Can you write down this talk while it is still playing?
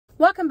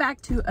Welcome back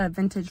to a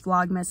Vintage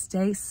Vlogmas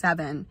Day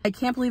 7. I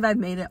can't believe I've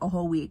made it a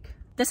whole week.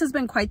 This has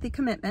been quite the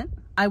commitment.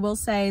 I will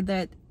say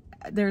that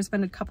there's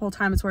been a couple of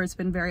times where it's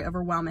been very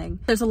overwhelming.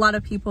 There's a lot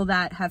of people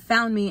that have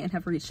found me and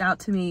have reached out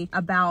to me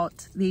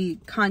about the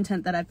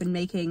content that I've been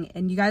making,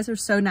 and you guys are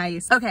so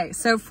nice. Okay,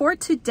 so for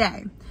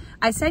today,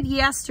 I said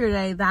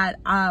yesterday that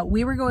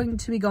we were going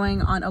to be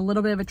going on a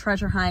little bit of a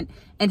treasure hunt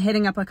and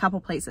hitting up a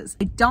couple places.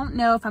 I don't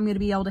know if I'm going to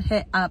be able to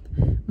hit up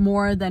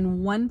more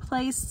than one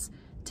place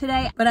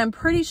today, but I'm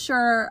pretty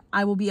sure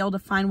I will be able to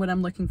find what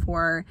I'm looking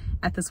for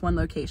at this one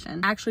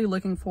location. Actually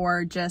looking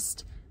for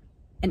just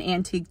an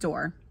antique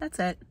door. That's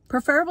it.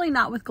 Preferably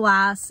not with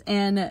glass,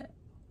 and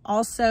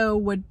also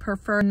would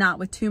prefer not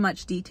with too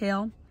much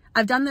detail.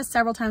 I've done this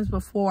several times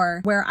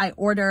before where I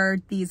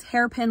ordered these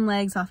hairpin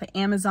legs off of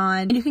Amazon,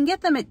 and you can get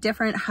them at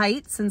different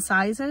heights and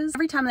sizes.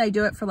 Every time that I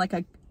do it for like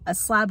a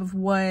slab of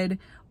wood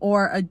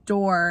or a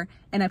door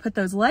and I put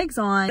those legs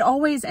on, it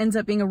always ends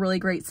up being a really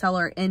great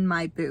seller in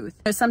my booth.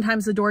 So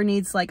sometimes the door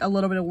needs like a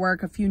little bit of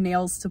work, a few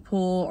nails to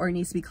pull, or it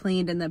needs to be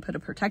cleaned and then put a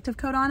protective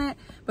coat on it.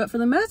 But for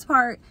the most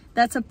part,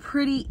 that's a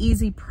pretty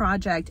easy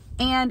project,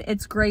 and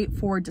it's great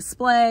for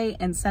display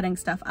and setting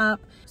stuff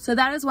up. So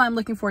that is what I'm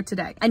looking for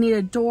today. I need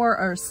a door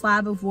or a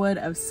slab of wood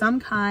of some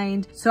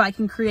kind so I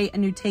can create a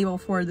new table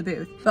for the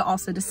booth, but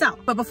also to sell.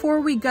 But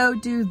before we go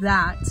do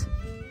that,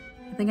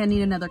 I think I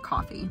need another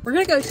coffee. We're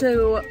gonna go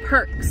to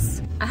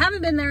Perks. I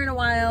haven't been there in a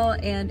while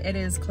and it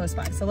is close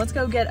by. So let's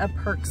go get a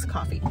Perks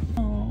coffee.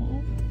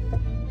 Oh,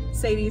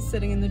 Sadie's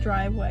sitting in the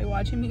driveway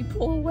watching me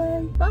pull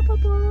away. Bop, bop,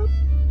 bop.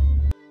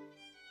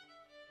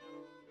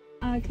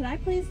 Could I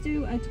please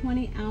do a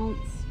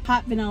 20-ounce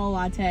hot vanilla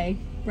latte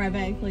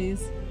breve,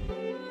 please?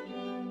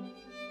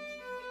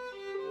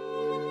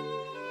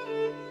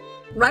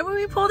 Right when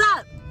we pulled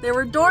up, there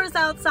were doors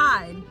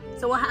outside.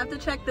 So we'll have to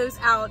check those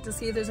out to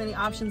see if there's any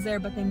options there,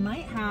 but they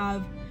might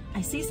have.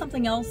 I see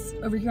something else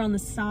over here on the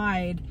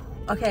side.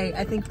 Okay,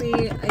 I think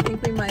we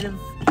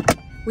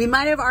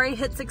might have already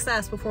hit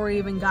success before we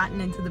even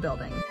gotten into the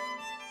building.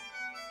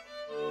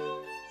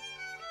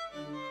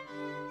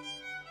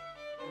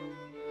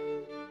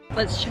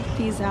 Let's check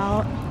these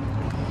out.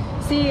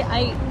 See,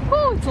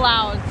 it's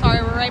loud.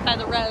 Sorry, we're right by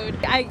the road.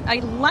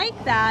 I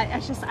like that.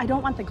 It's just, I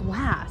don't want the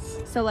glass.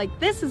 So like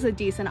this is a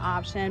decent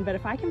option, but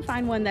if I can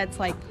find one that's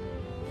like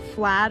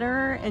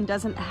flatter and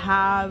doesn't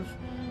have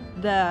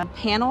the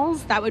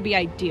panels, that would be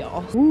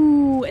ideal.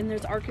 Ooh, and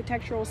there's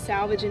architectural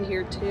salvage in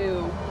here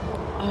too.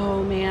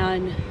 Oh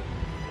man.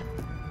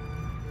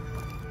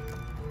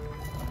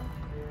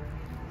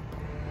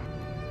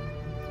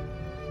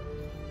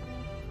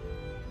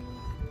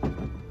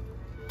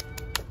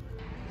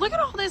 Look at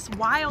all this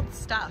wild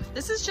stuff.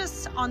 This is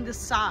just on the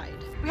side.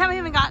 We haven't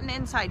even gotten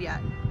inside yet.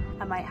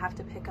 I might have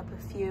to pick up a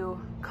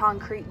few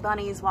concrete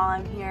bunnies while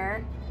I'm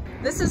here.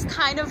 This is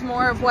kind of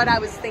more of what I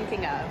was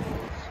thinking of,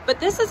 but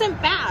this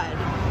isn't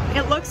bad.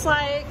 It looks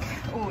like,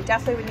 oh,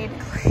 definitely would need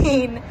to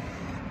clean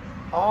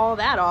all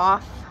that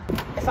off.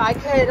 If I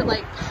could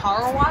like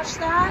power wash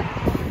that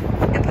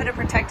and put a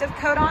protective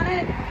coat on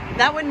it,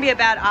 that wouldn't be a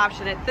bad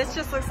option. This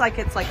just looks like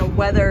it's like a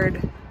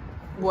weathered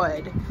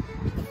wood.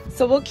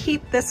 So we'll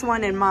keep this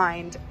one in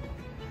mind.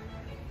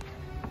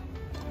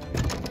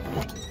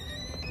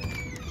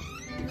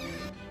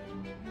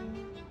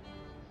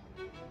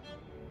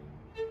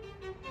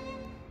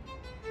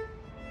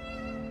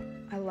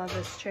 I love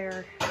this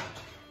chair.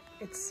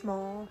 It's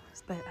small,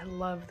 but I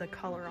love the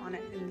color on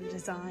it and the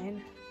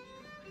design.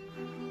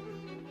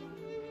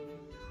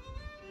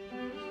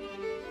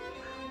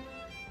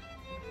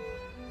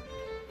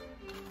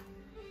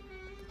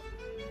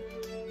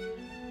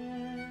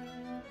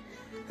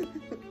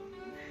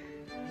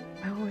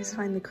 I always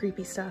find the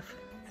creepy stuff.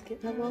 It's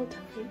getting a little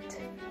tight.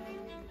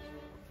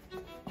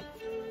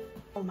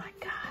 Oh my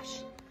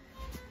gosh.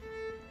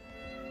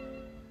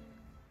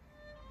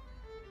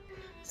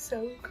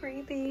 So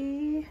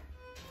creepy.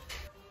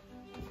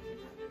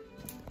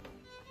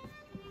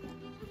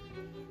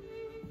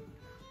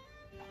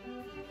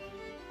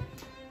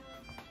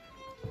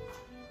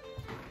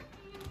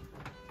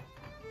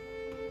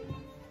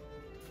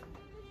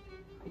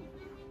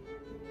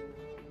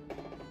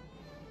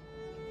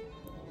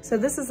 So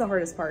this is the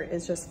hardest part,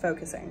 is just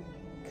focusing,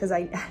 because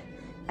I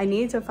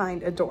need to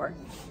find a door,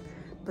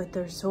 but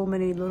there's so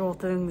many little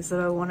things that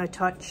I want to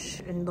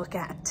touch and look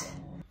at.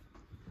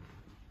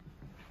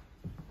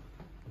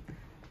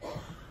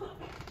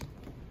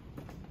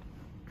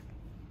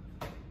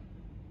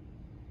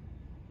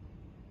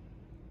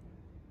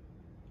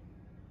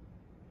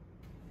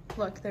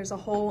 Look, there's a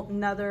whole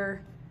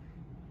nother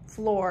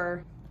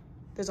floor.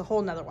 There's a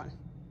whole nother one.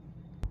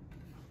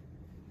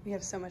 We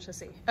have so much to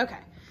see. Okay.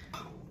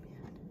 Oh,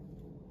 man.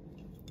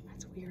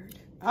 That's weird.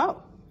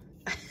 Oh.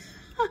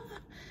 What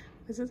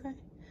does it say?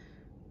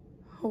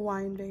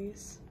 Hawaiian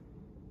vase.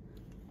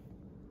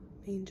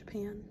 Made in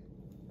Japan.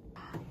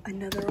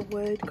 Another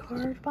wood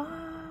carved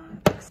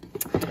box.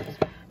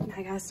 Now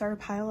I gotta start a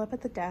pile up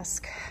at the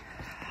desk.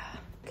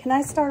 Can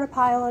I start a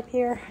pile up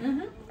here?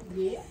 Mm-hmm.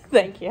 Yeah.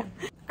 Thank you.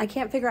 I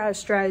can't figure out a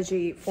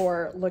strategy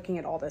for looking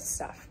at all this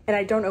stuff. And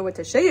I don't know what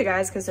to show you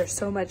guys because there's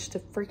so much to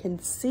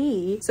freaking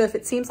see. So if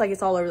it seems like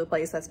it's all over the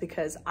place, that's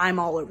because I'm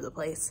all over the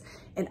place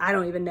and I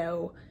don't even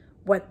know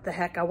what the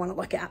heck I want to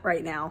look at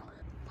right now.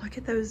 Look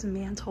at those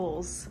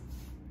mantles.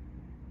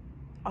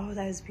 Oh,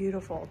 that is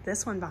beautiful.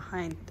 This one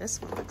behind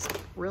this one looks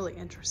really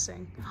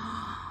interesting.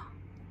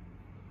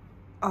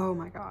 Oh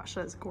my gosh,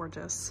 that's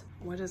gorgeous.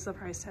 What does the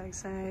price tag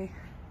say?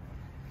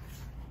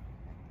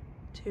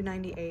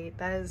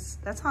 $298.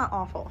 That's not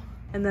awful.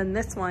 And then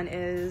this one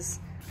is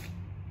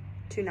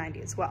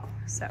 $290 as well.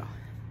 So,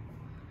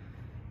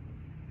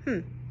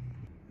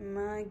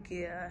 my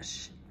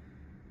gosh.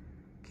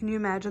 Can you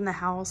imagine the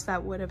house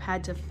that would have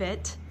had to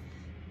fit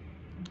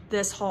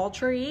this hall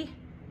tree?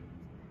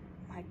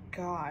 My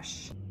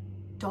gosh.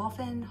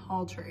 Dolphin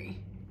hall tree.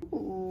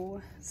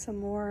 Ooh, some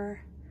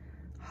more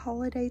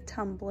holiday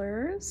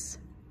tumblers.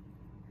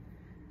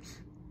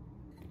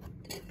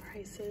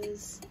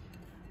 Prices.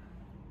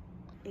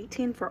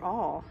 18 for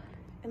all.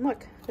 And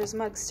look, there's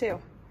mugs too.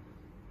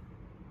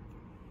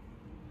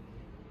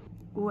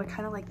 Ooh, I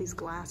kind of like these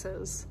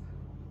glasses.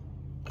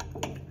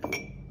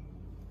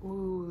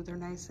 Ooh, they're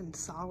nice and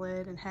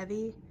solid and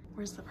heavy.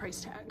 Where's the price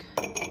tag?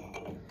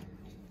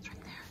 It's right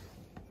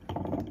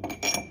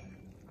there.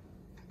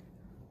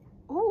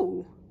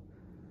 Ooh,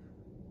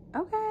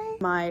 okay.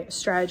 My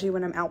strategy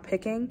when I'm out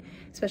picking,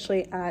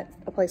 especially at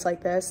a place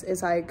like this,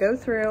 is I go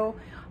through,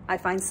 I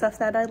find stuff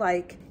that I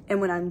like, and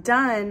when I'm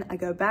done, I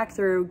go back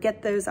through,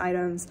 get those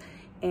items,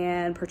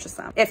 and purchase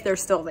them if they're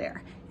still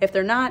there. If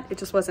they're not, it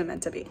just wasn't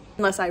meant to be.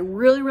 Unless I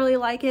really, really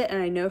like it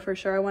and I know for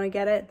sure I want to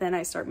get it, then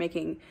I start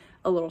making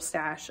a little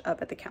stash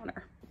up at the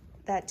counter.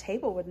 That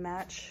table would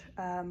match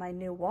my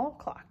new wall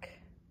clock.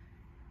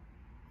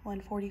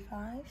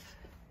 $145.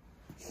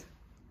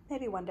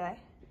 Maybe one day.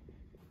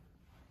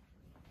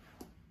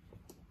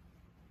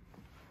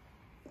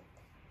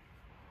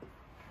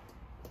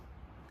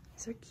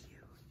 These are cute.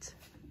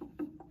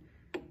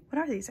 What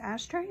are these,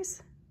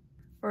 ashtrays?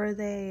 Or are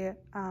they,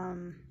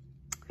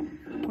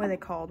 what are they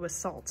called with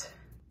salt?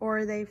 Or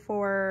are they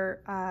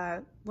for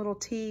little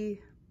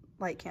tea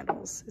light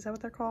candles? Is that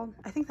what they're called?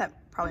 I think that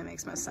probably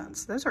makes most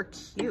sense. Those are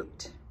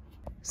cute.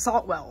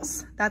 Salt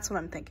wells, that's what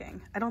I'm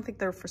thinking. I don't think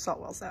they're for salt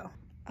wells though.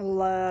 I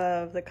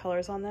love the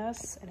colors on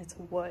this, and it's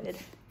wood.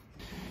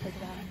 Look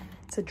at that.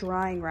 It's a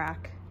drying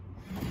rack.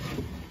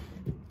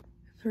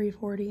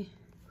 $340.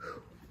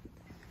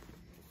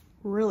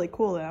 Really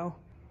cool though.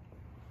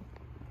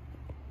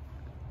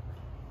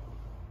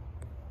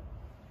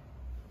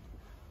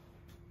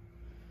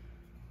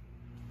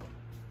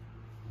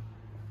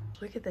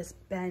 Look at this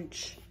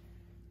bench.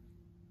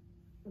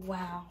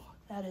 Wow,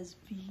 that is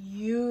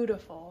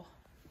beautiful.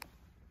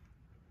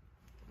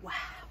 Wow,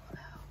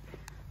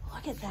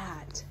 look at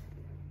that.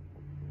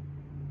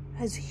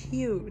 That is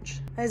huge.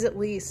 That is at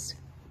least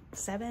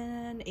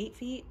 7, 8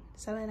 feet,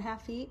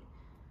 7.5 feet.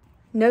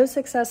 No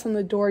success on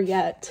the door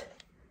yet,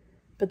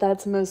 but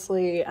that's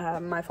mostly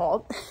my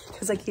fault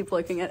because I keep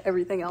looking at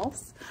everything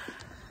else.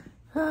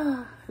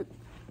 Man,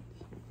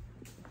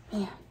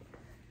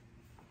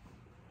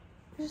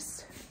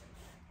 just,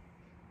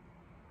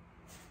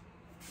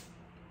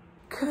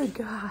 good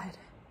God.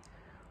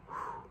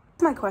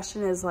 My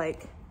question is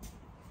like,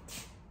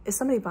 if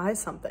somebody buys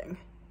something,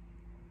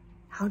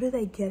 how do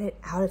they get it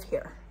out of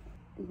here?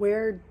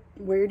 Where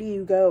do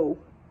you go?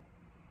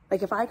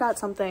 Like if I got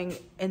something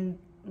in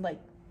like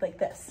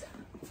this,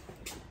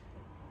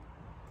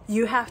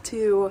 you have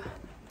to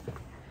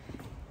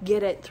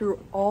get it through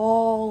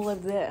all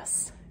of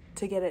this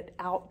to get it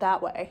out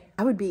that way.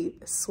 I would be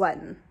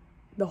sweating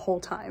the whole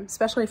time,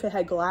 especially if it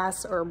had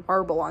glass or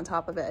marble on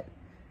top of it.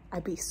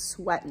 I'd be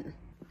sweating.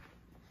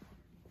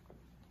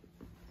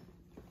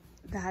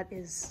 That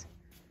is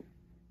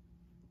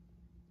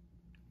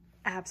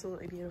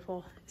absolutely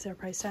beautiful. Is there a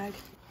price tag?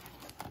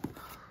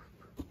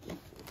 Dang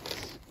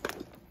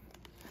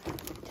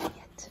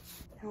it.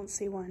 I don't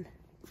see one.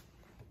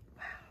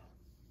 Wow.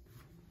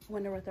 I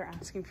wonder what they're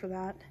asking for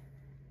that.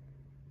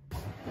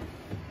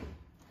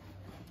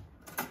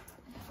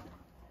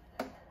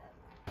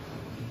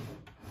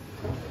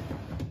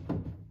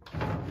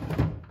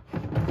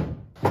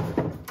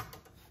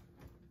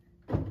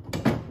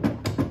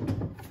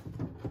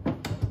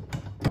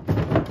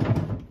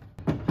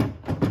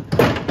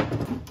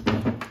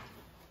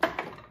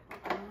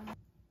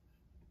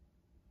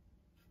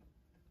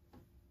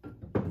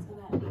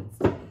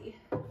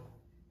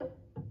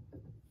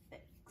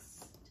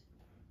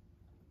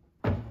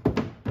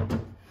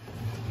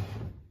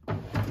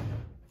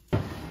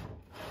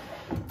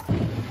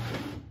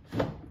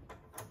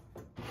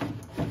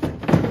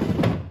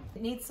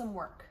 Needs some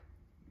work,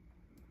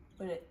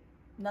 but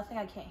nothing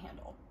I can't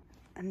handle.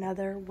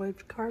 Another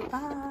wood card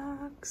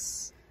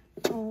box.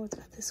 Oh, it's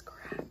got this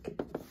crack.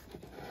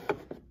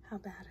 How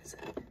bad is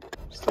it?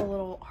 Just a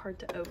little hard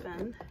to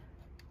open.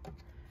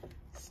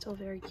 Still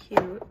very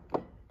cute.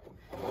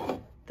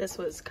 This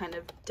was kind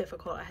of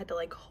difficult. I had to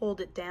like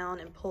hold it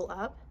down and pull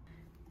up.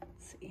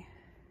 Let's see.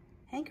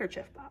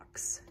 Handkerchief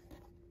box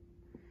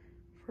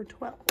for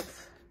 $12.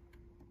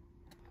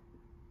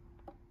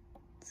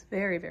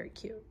 Very, very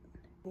cute.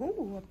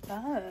 Ooh, a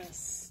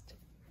bust.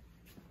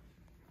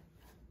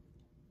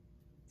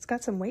 It's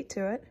got some weight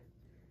to it.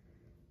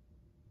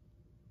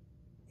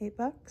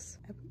 $8.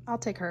 I'll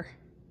take her.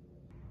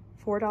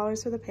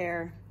 $4 for the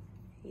pair.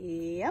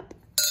 Yep.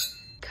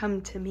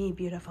 Come to me,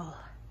 beautiful.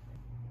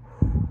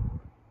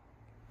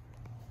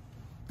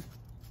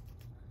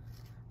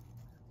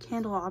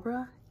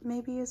 Candelabra,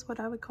 maybe is what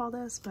I would call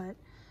this, but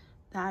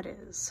that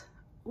is,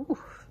 ooh,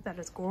 that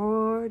is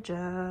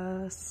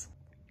gorgeous.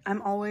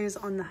 I'm always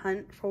on the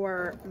hunt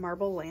for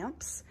marble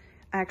lamps.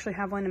 I actually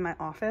have one in my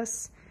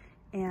office,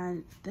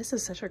 and this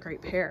is such a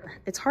great pair.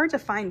 It's hard to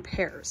find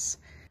pairs.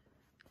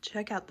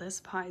 Check out this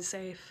pie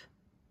safe.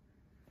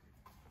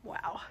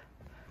 Wow.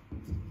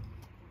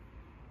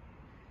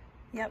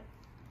 Yep,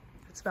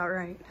 that's about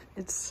right.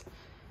 It's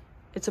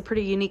a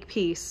pretty unique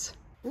piece.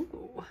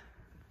 Ooh.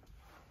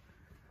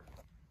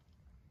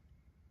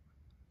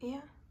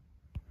 Yeah.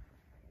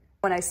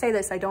 When I say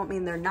this, I don't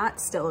mean they're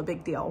not still a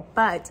big deal,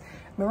 but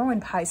remember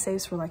when pie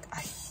safes were like a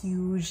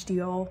huge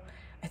deal?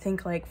 I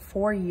think like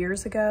 4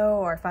 years ago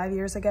or 5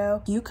 years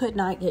ago, you could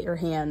not get your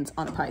hands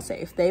on a pie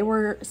safe. They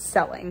were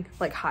selling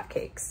like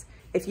hotcakes.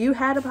 If you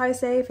had a pie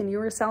safe and you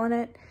were selling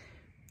it,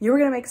 you were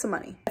gonna make some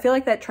money. I feel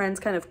like that trend's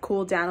kind of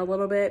cooled down a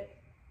little bit.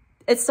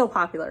 It's still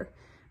popular,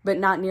 but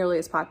not nearly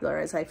as popular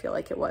as I feel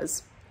like it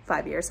was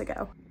 5 years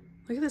ago.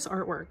 Look at this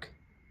artwork.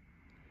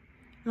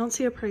 I don't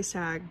see a price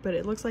tag, but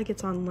it looks like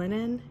it's on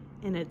linen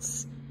and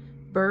it's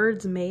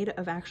birds made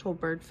of actual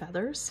bird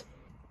feathers.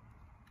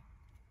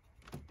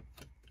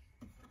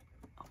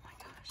 Oh my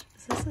gosh,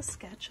 is this a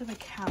sketch of a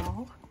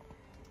cow?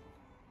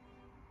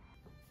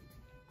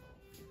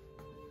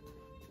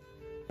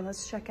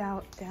 Let's check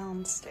out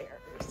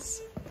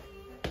downstairs.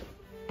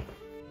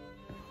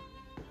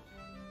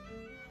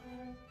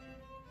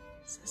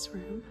 Is this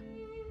room?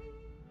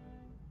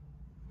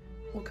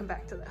 We'll come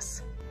back to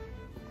this.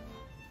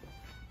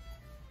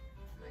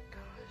 Oh my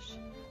gosh.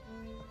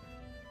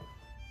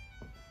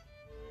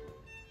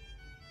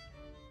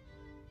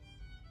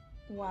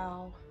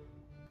 Wow.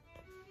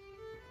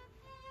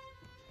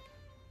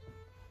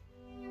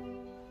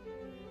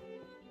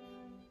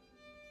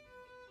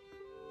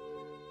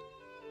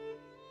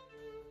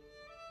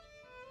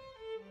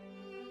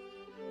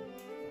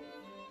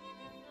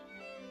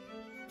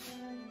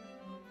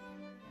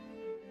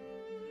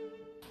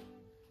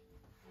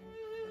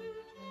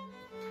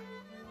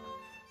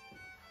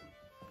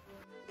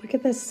 Look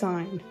at this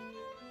sign.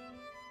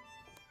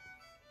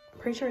 I'm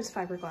pretty sure it's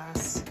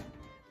fiberglass,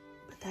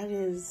 but that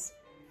is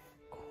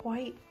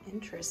quite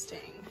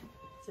interesting.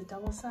 Is it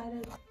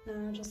double-sided?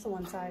 No, just the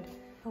one side.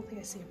 I don't think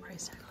I see a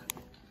price tag on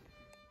it.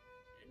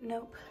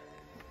 Nope,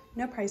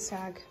 no price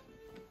tag.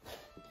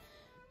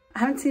 I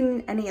haven't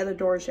seen any other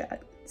doors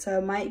yet, so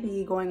I might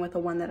be going with the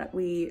one that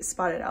we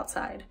spotted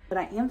outside. But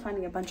I am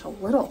finding a bunch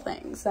of little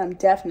things that I'm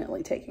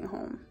definitely taking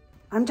home.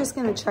 I'm just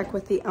gonna check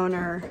with the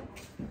owner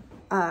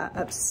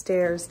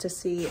upstairs to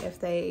see if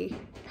they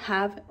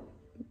have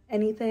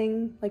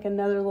anything, like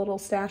another little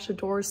stash of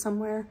doors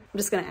somewhere. I'm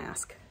just gonna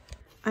ask.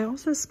 I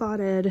also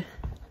spotted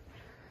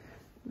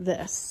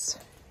this.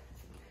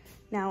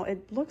 Now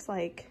it looks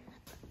like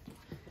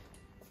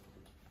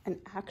an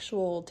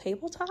actual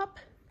tabletop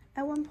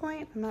at one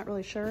point. I'm not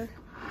really sure.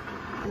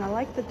 And I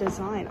like the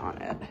design on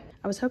it.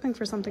 I was hoping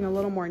for something a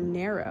little more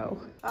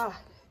narrow.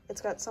 Ah, it's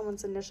got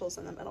someone's initials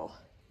in the middle.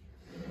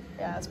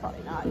 Yeah, that's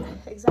probably not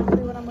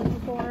exactly what I'm looking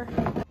for.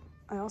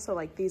 I also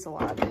like these a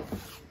lot.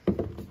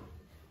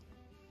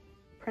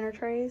 Printer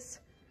trays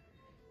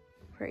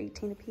for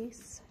 18 a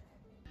piece.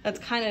 That's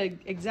kind of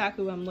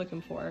exactly what I'm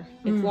looking for.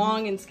 It's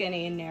long and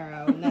skinny and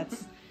narrow, and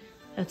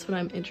that's what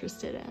I'm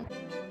interested in.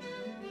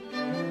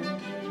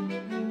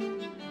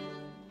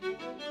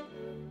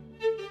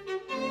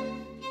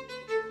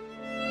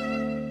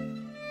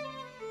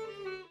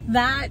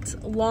 That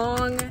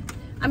long,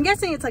 I'm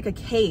guessing it's like a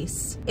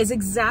case, is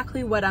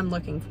exactly what I'm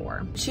looking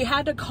for. She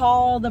had to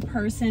call the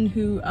person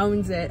who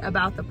owns it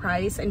about the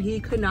price, and he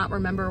could not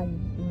remember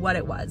what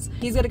it was.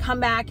 He's gonna come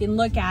back and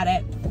look at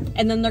it,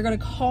 and then they're gonna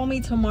call me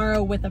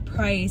tomorrow with a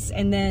price,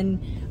 and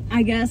then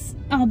I guess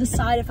I'll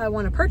decide if I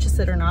wanna purchase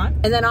it or not.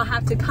 And then I'll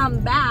have to come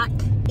back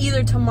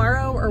either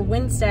tomorrow or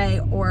Wednesday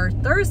or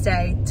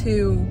Thursday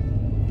to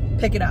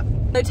pick it up.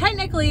 So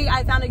technically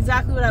I found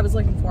exactly what I was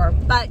looking for,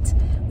 but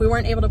we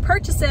weren't able to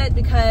purchase it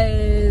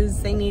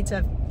because they need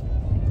to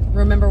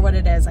remember what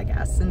it is, I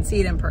guess, and see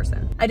it in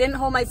person. I didn't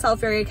hold myself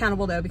very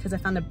accountable though, because I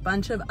found a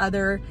bunch of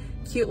other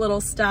cute little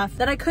stuff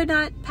that I could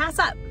not pass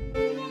up.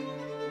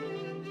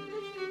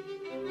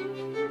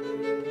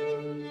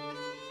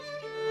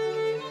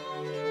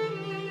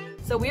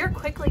 So we are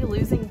quickly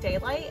losing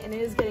daylight and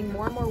it is getting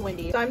more and more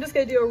windy. So I'm just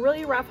gonna do a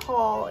really rough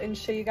haul and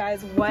show you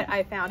guys what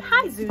I found.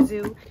 Hi,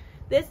 Zuzu.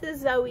 This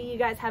is Zoe. You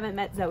guys haven't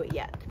met Zoe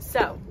yet.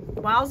 So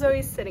while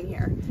Zoe's sitting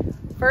here,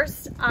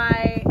 first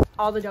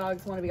all the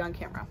dogs want to be on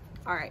camera.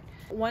 All right.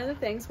 One of the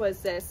things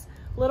was this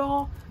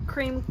little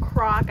cream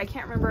crock. I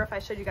can't remember if I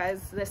showed you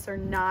guys this or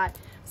not.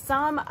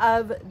 Some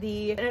of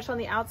the finish on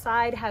the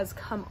outside has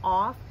come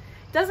off.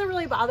 Doesn't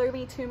really bother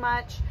me too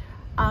much.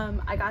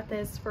 I got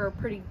this for a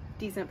pretty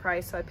decent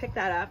price, so I picked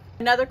that up.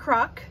 Another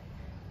crock.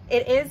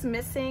 It is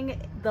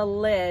missing the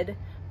lid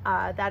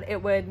that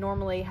it would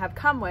normally have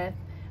come with,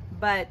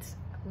 but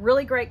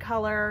really great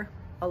color,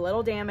 a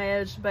little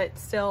damaged, but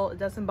still it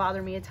doesn't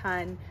bother me a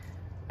ton.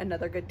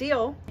 Another good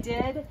deal. I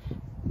did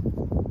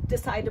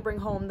decide to bring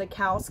home the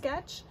cow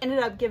sketch. Ended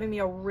up giving me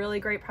a really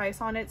great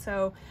price on it,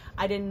 so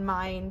I didn't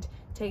mind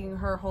taking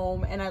her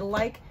home, and I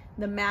like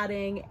the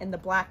matting and the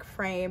black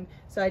frame,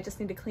 so I just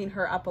need to clean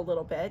her up a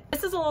little bit.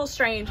 This is a little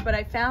strange, but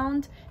I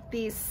found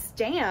these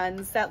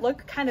stands that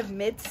look kind of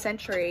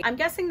mid-century. I'm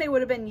guessing they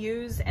would have been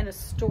used in a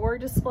store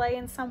display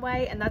in some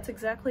way, and that's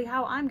exactly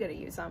how I'm gonna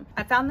use them.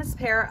 I found this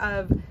pair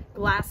of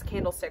glass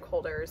candlestick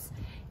holders,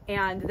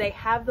 and they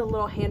have the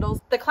little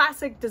handles. The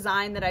classic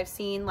design that I've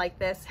seen like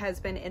this has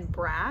been in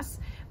brass,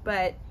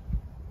 but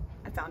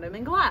I found them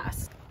in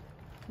glass.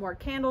 More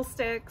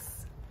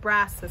candlesticks,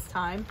 brass this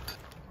time,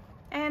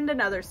 and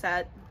another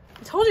set.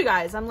 I told you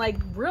guys, I'm like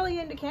really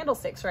into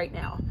candlesticks right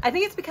now. I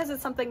think it's because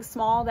it's something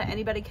small that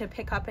anybody could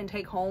pick up and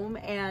take home,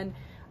 and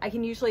I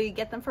can usually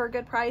get them for a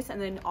good price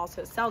and then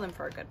also sell them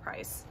for a good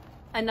price.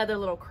 Another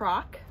little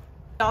crock.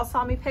 Y'all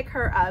saw me pick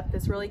her up,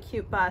 this really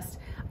cute bust.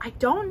 I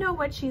don't know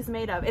what she's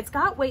made of. It's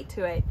got weight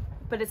to it,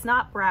 but it's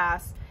not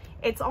brass.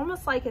 It's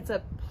almost like it's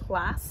a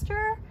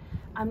plaster.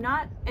 I'm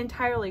not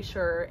entirely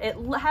sure. It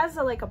has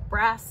like a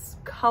brass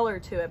color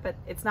to it, but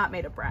it's not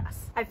made of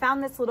brass. I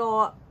found this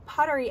little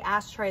pottery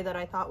ashtray that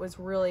I thought was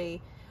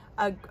really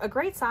a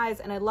great size,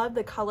 and I love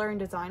the color and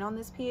design on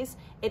this piece.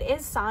 It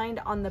is signed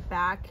on the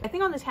back. I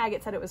think on the tag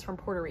it said it was from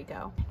Puerto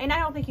Rico. And I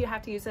don't think you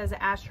have to use it as an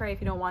ashtray if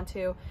you don't want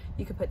to.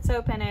 You could put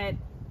soap in it,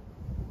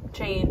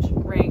 change,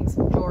 rings,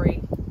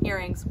 jewelry,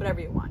 earrings, whatever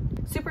you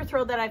want. Super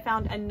thrilled that I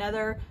found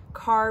another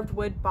carved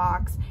wood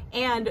box,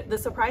 and the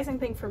surprising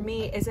thing for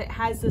me is it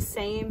has the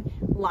same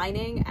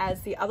lining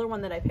as the other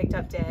one that I picked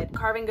up did.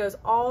 Carving goes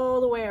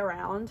all the way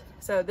around,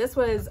 so this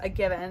was a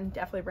given,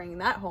 definitely bringing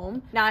that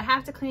home. Now I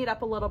have to clean it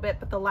up a little bit,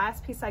 but the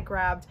last piece I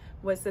grabbed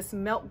was this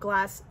milk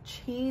glass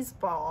cheese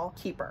ball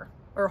keeper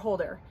or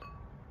holder.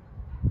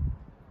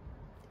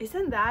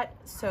 Isn't that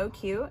so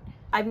cute?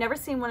 I've never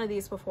seen one of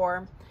these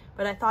before,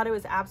 but I thought it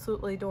was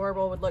absolutely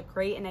adorable, would look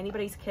great in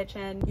anybody's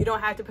kitchen. You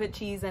don't have to put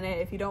cheese in it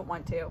if you don't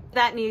want to.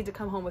 That needed to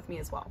come home with me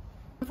as well.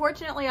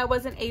 Unfortunately, I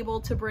wasn't able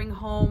to bring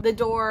home the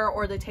door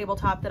or the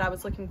tabletop that I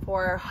was looking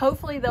for.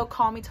 Hopefully they'll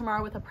call me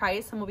tomorrow with a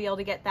price and we'll be able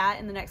to get that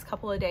in the next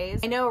couple of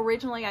days. I know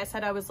originally I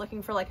said I was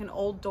looking for like an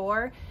old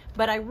door,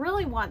 but I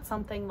really want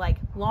something like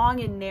long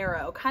and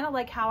narrow, kind of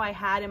like how I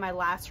had in my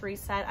last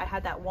reset. I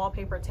had that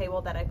wallpaper table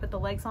that I put the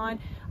legs on.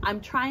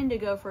 I'm trying to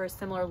go for a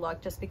similar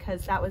look just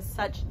because that was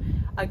such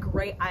a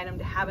great item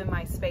to have in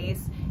my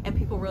space, and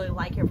people really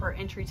like it for an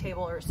entry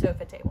table or a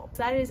sofa table.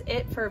 So that is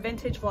it for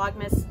Vintage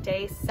Vlogmas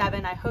Day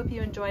 7. I hope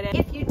you enjoyed it.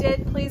 If you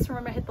did, please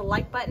remember to hit the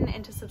like button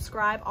and to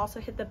subscribe. Also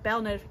hit the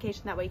bell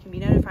notification, that way you can be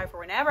notified for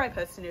whenever I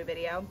post a new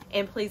video.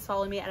 And please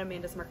follow me at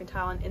Amanda's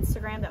Mercantile on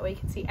Instagram, that way you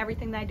can see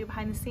everything that I do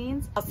behind the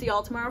scenes. I'll see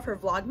y'all tomorrow for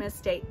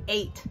Vlogmas Day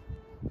 8.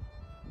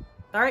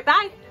 All right,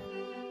 bye.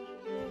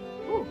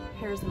 Ooh,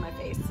 hairs in my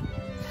face.